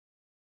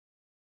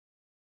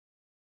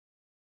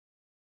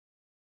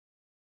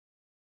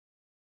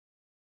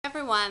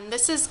everyone,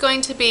 this is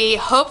going to be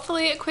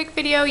hopefully a quick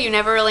video. You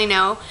never really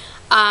know,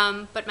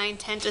 but my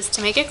intent is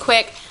to make it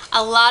quick.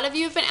 A lot of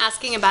you have been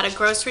asking about a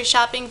grocery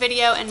shopping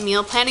video and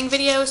meal planning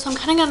video, so I'm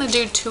kind of going to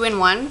do two in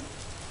one.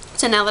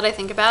 So now that I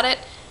think about it,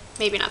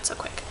 maybe not so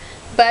quick.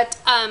 But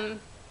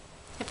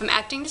if I'm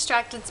acting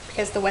distracted, it's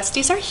because the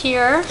Westies are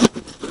here.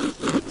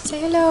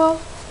 Say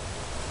hello.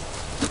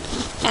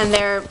 And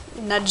they're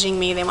nudging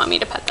me. They want me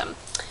to pet them.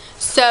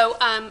 So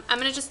I'm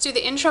going to just do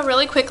the intro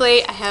really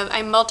quickly.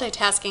 I'm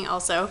multitasking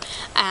also.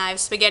 I have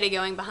spaghetti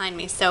going behind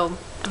me. So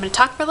I'm going to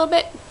talk for a little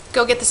bit,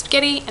 go get the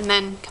spaghetti, and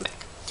then come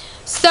back.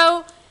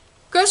 So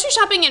grocery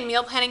shopping and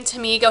meal planning to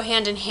me go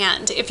hand in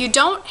hand. If you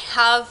don't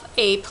have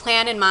a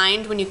plan in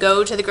mind when you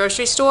go to the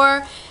grocery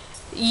store,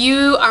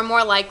 you are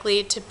more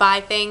likely to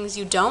buy things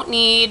you don't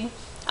need,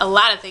 a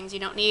lot of things you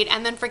don't need,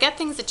 and then forget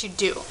things that you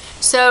do.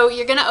 So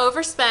you're going to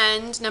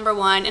overspend, number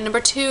one, and number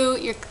two,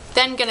 you're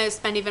then going to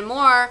spend even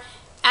more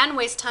and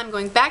waste time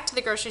going back to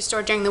the grocery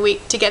store during the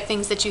week to get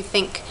things that you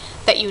think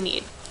that you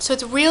need. So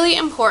it's really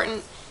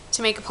important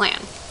to make a plan.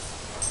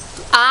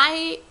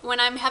 When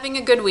I'm having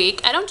a good week,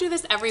 I don't do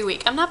this every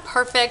week. I'm not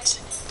perfect,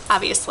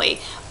 obviously,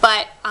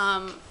 but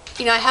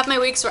you know, I have my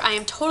weeks where I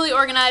am totally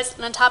organized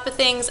and on top of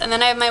things, and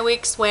then I have my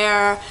weeks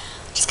where I'm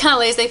just kind of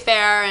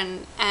laissez-faire,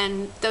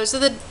 and those are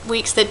the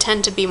weeks that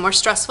tend to be more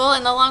stressful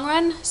in the long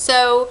run.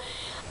 So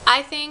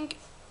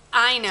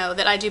I know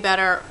that I do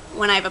better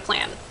when I have a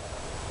plan.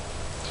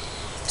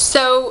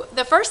 So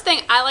the first thing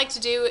I like to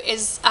do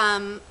is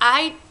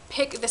I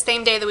pick the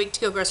same day of the week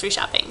to go grocery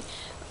shopping.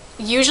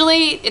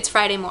 Usually it's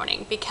Friday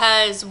morning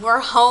because we're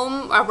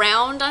home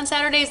around on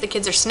Saturdays. The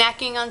kids are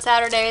snacking on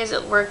Saturdays.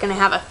 We're going to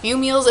have a few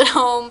meals at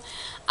home.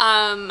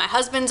 My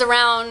husband's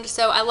around,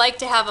 so I like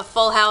to have a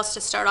full house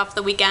to start off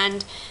the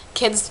weekend.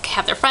 Kids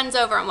have their friends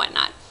over and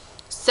whatnot.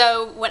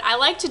 So what I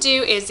like to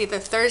do is either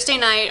Thursday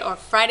night or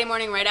Friday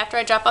morning right after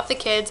I drop off the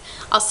kids,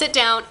 I'll sit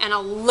down and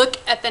I'll look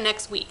at the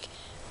next week.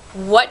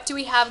 What do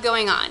we have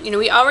going on? You know,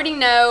 we already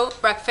know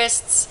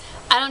breakfasts.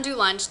 I don't do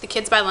lunch. The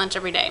kids buy lunch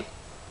every day.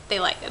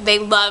 They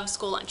love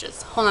school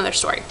lunches. Whole nother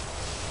story.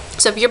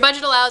 So if your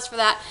budget allows for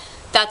that,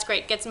 that's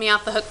great. Gets me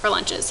off the hook for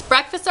lunches.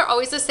 Breakfasts are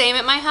always the same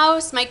at my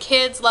house. My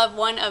kids love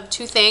one of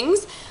two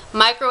things: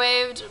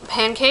 microwaved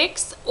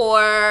pancakes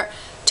or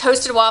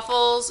toasted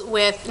waffles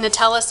with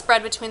Nutella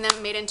spread between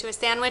them made into a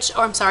sandwich.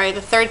 Or I'm sorry,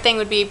 the third thing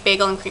would be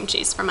bagel and cream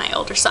cheese for my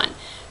older son.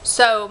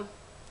 So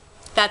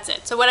that's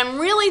it. So what I'm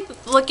really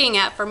looking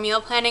at for meal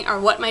planning are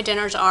what my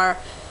dinners are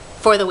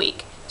for the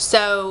week.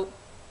 So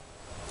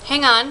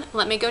hang on,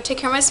 let me go take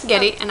care of my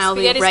spaghetti, and I'll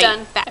be right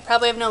done. Back. I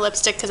probably have no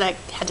lipstick because I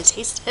had to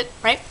taste it,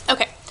 right?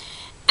 Okay.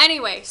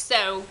 Anyway,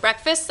 so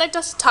breakfasts I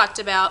just talked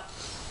about,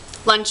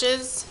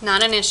 lunches,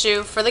 not an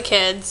issue for the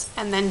kids,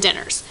 and then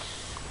dinners.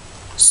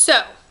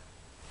 So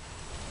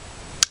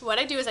what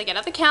I do is I get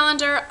out the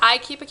calendar, I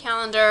keep a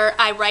calendar,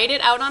 I write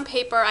it out on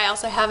paper, I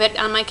also have it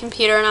on my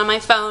computer and on my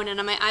phone and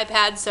on my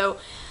iPad,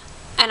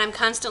 and I'm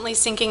constantly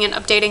syncing and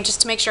updating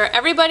just to make sure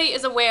everybody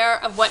is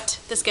aware of what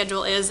the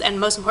schedule is, and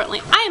most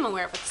importantly, I am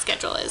aware of what the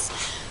schedule is.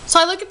 So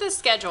I look at the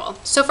schedule.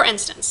 So for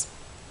instance,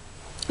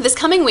 this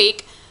coming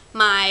week,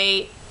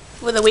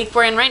 the week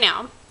we're in right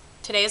now,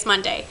 today is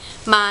Monday,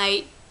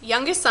 my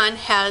youngest son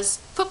has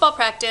football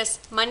practice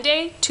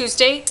Monday,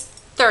 Tuesday,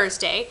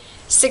 Thursday,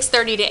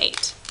 6:30 to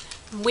 8.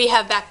 We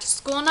have back to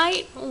school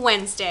night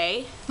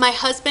Wednesday. My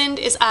husband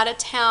is out of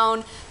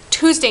town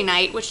Tuesday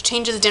night, which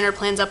changes dinner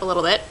plans up a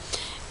little bit.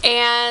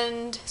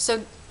 And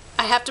so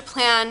I have to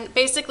plan.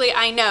 Basically,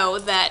 I know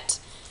that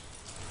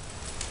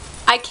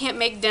I can't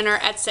make dinner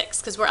at 6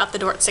 because we're out the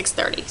door at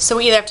 6:30. So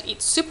we either have to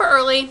eat super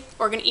early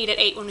or we're going to eat at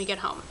 8 when we get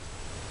home.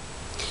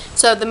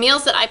 So the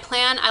meals that I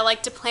plan, I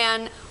like to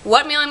plan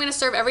what meal I'm going to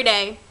serve every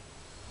day.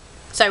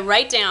 So I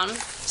write down.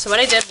 So what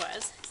I did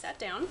was I sat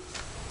down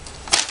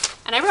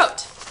and I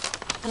wrote.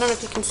 I don't know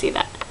if you can see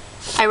that.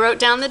 I wrote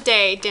down the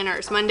day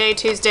dinners, Monday,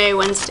 Tuesday,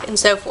 Wednesday, and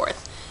so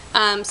forth.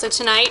 So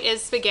tonight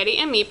is spaghetti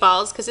and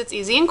meatballs because it's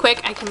easy and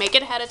quick. I can make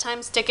it ahead of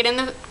time, stick it in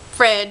the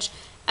fridge,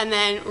 and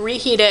then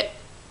reheat it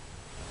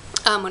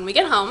when we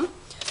get home.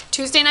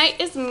 Tuesday night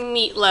is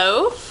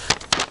meatloaf.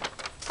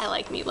 I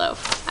like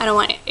meatloaf. I don't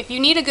want it. If you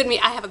need a good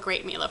meat, I have a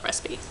great meatloaf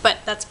recipe, but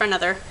that's for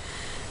another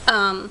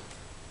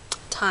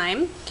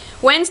time.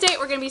 Wednesday,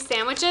 we're going to be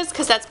sandwiches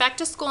because that's back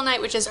to school night,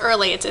 which is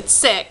early. It's at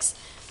 6.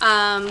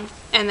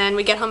 And then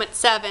we get home at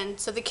 7.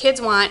 So the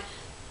kids want,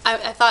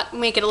 I thought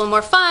make it a little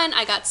more fun.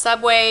 I got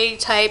Subway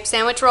type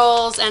sandwich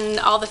rolls and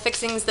all the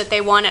fixings that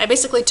they wanted. I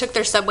basically took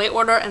their Subway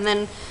order and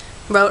then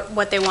wrote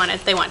what they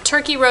wanted. They want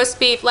turkey, roast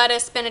beef,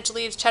 lettuce, spinach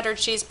leaves, cheddar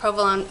cheese,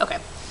 provolone. Okay.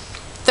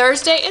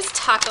 Thursday is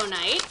taco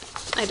night.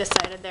 I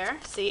decided there.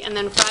 See, and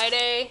then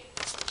Friday,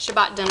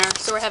 Shabbat dinner.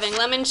 So we're having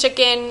lemon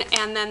chicken,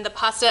 and then the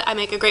pasta. I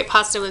make a great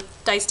pasta with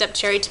diced up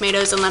cherry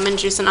tomatoes and lemon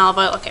juice and olive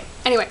oil. Okay.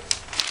 Anyway,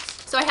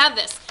 so I have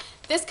this.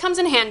 This comes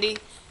in handy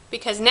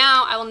because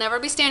now I will never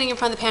be standing in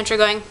front of the pantry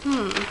going,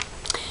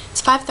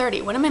 it's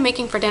 5:30. What am I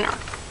making for dinner?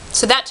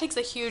 So that takes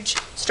a huge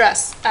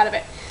stress out of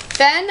it.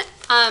 Then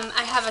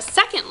I have a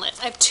second list.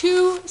 I have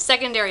two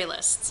secondary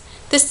lists.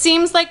 This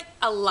seems like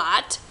a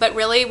lot, but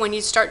really when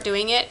you start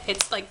doing it,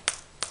 it's like,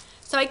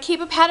 so I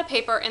keep a pad of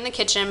paper in the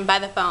kitchen by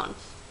the phone.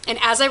 And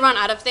as I run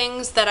out of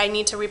things that I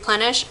need to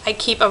replenish, I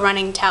keep a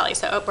running tally.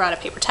 So we're out of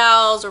paper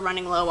towels, we're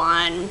running low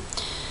on,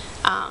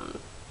 I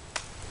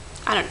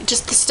don't know,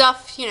 just the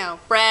stuff, you know,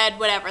 bread,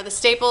 whatever, the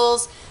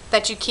staples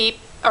that you keep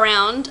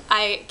around,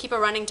 I keep a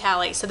running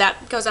tally. So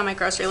that goes on my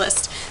grocery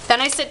list. Then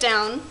I sit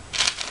down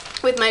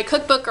with my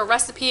cookbook or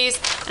recipes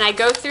and I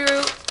go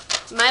through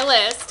my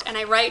list and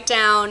I write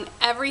down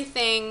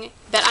everything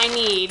that I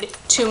need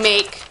to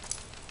make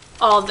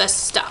all this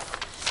stuff.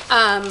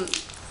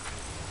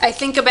 I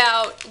think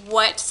about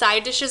what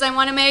side dishes I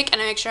want to make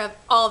and I make sure I have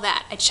all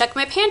that. I check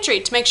my pantry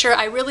to make sure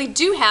I really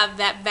do have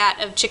that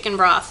vat of chicken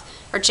broth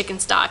or chicken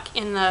stock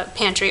in the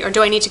pantry, or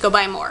do I need to go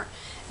buy more?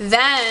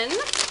 Then,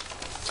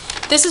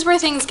 this is where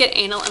things get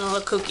anal and a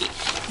little kooky.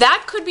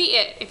 That could be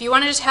it. If you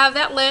want to just have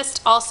that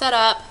list all set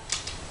up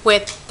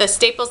with the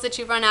staples that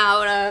you run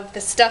out of,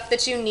 the stuff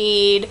that you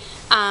need.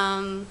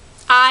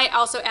 I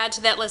also add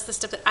to that list the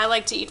stuff that I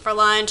like to eat for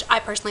lunch. I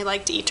personally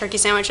like to eat turkey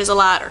sandwiches a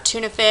lot, or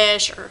tuna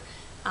fish, or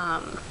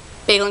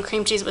bagel and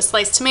cream cheese with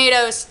sliced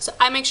tomatoes. So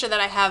I make sure that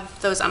I have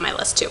those on my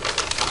list too.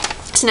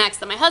 Snacks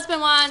that my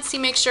husband wants, he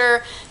makes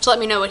sure to let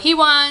me know what he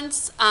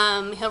wants.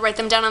 He'll write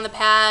them down on the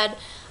pad,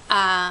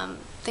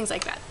 things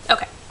like that.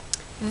 Okay.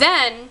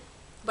 Then,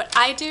 what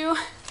I do,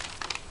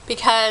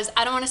 because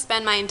I don't want to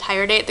spend my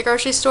entire day at the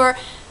grocery store,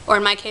 or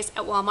in my case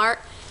at Walmart,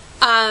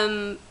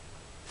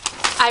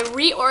 I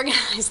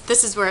reorganize,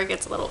 this is where it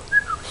gets a little,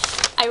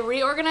 I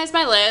reorganize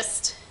my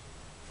list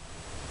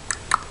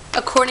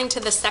according to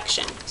the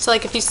section. So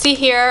like if you see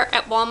here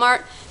at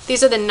Walmart,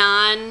 these are the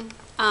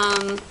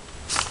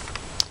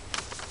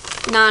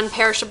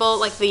non-perishable,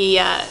 like the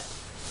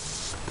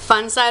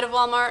fun side of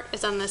Walmart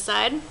is on this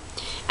side.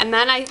 And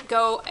then I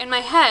go, in my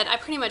head, I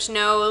pretty much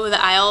know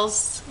the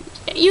aisles.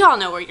 You all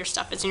know where your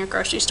stuff is in your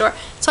grocery store.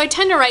 So I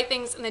tend to write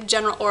things in the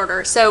general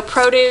order. So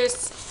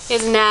produce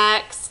is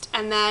next,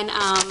 and then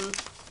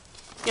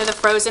you know, the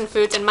frozen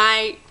foods. In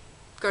my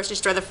grocery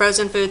store, the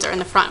frozen foods are in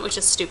the front, which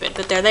is stupid,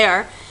 but there they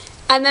are.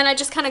 And then I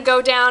just kind of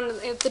go down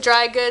the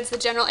dry goods, the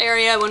general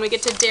area, when we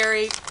get to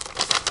dairy,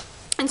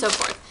 and so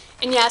forth.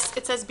 And yes,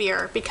 it says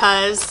beer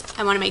because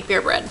I want to make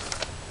beer bread.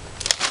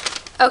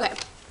 Okay.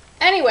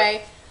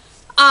 Anyway,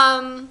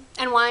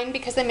 and wine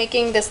because I'm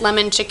making this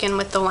lemon chicken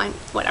with the wine.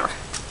 Whatever.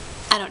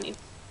 I don't need.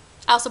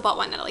 I also bought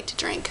wine that I like to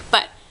drink,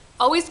 but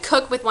always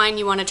cook with wine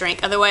you want to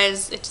drink.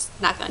 Otherwise, it's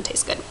not going to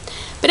taste good.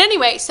 But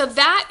anyway, so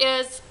that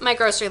is my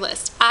grocery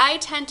list. I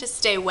tend to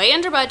stay way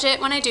under budget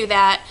when I do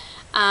that.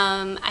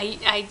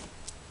 I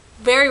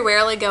very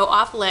rarely go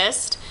off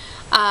list.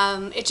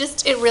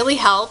 It really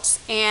helps,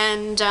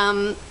 and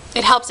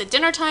it helps at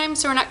dinner time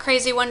so we're not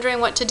crazy wondering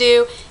what to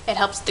do. It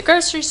helps at the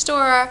grocery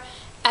store,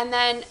 and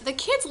then the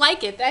kids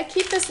like it. I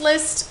keep this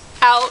list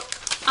out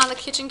on the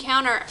kitchen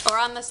counter or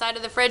on the side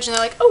of the fridge, and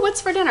they're like, oh,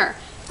 what's for dinner?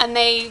 And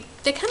they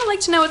kind of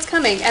like to know what's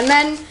coming. And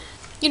then,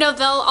 you know,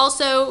 they'll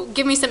also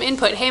give me some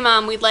input. Hey,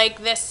 Mom, we'd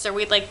like this or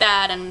we'd like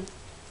that. And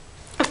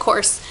of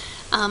course,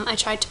 I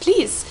try to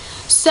please.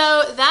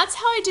 So that's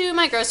how I do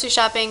my grocery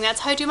shopping.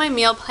 That's how I do my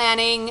meal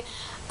planning.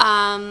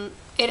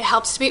 It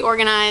helps to be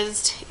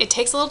organized. It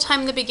takes a little time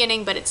in the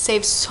beginning, but it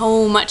saves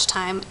so much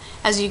time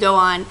as you go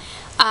on.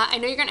 I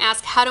know you're going to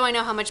ask, how do I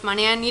know how much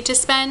money I need to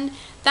spend?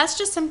 That's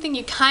just something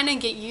you kind of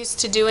get used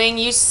to doing.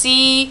 You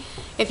see,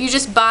 if you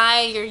just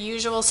buy your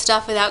usual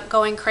stuff without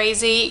going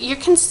crazy, you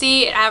can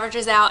see it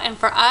averages out. And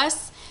for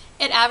us,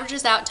 it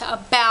averages out to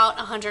about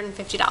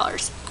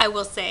 $150. I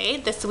will say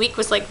this week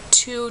was like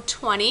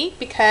 $220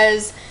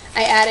 because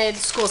I added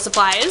school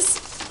supplies.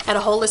 I had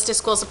a whole list of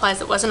school supplies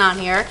that wasn't on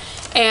here.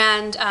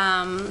 And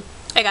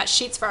I got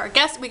sheets for our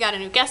guests. We got a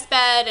new guest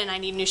bed, and I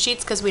need new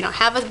sheets because we don't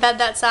have a bed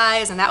that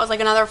size, and that was like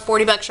another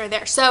 $40 right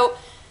there. So,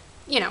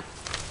 you know,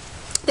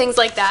 things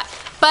like that.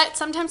 But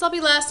sometimes I'll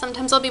be less,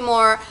 sometimes I'll be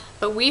more,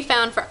 but we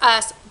found for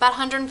us about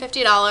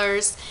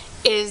 $150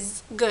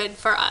 is good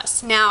for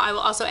us. Now, I will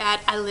also add,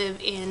 I live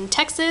in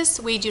Texas.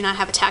 We do not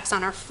have a tax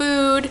on our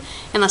food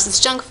unless it's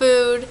junk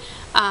food.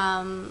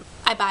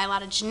 I buy a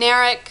lot of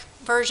generic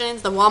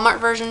versions, the Walmart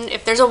version.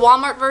 If there's a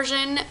Walmart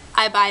version,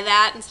 I buy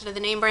that instead of the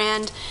name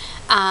brand.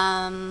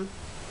 I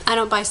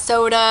don't buy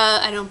soda.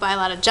 I don't buy a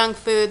lot of junk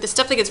food. The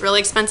stuff that gets really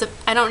expensive,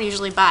 I don't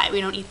usually buy.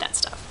 We don't eat that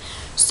stuff.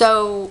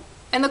 So,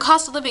 and the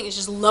cost of living is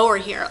just lower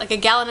here. Like a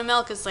gallon of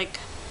milk is like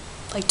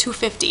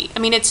 $2.50. I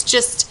mean, it's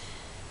just,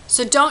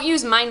 so don't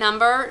use my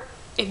number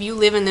if you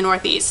live in the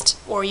Northeast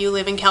or you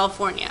live in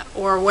California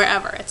or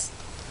wherever. It's,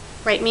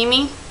 right,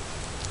 Mimi?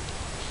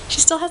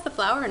 She still has the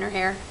flower in her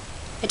hair.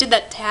 I did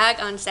that tag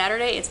on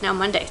Saturday. It's now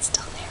Monday. It's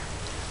still there.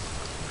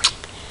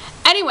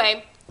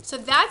 Anyway, so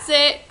that's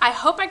it. I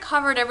hope I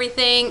covered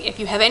everything. If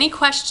you have any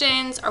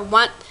questions or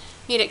want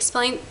me to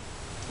explain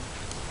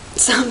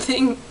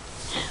something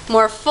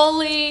more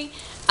fully,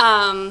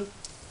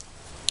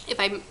 if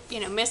I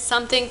missed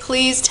something,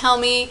 please tell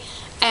me.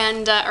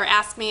 and or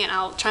ask me, and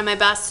I'll try my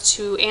best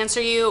to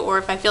answer you, or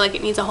if I feel like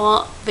it needs a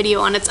whole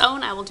video on its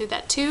own, I will do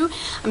that too.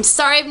 I'm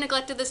sorry I've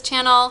neglected this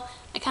channel.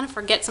 I kind of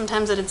forget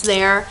sometimes that it's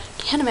there.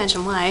 Can't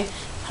imagine why.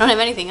 I don't have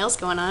anything else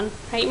going on.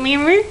 Right,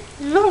 Mimi?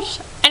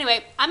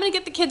 Anyway, I'm gonna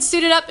get the kids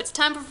suited up. It's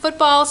time for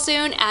football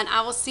soon, and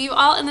I will see you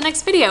all in the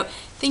next video.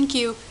 Thank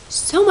you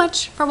so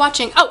much for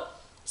watching. Oh,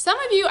 some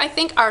of you, I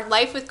think, are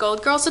Life with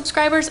Gold Girl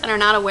subscribers and are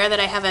not aware that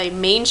I have a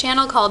main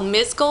channel called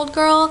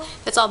MsGoldgirl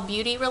that's all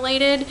beauty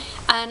related,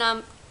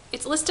 and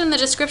it's listed in the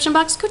description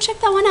box. Go check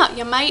that one out.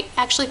 You might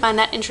actually find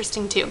that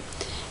interesting too.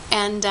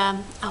 And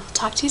I will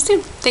talk to you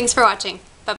soon. Thanks for watching.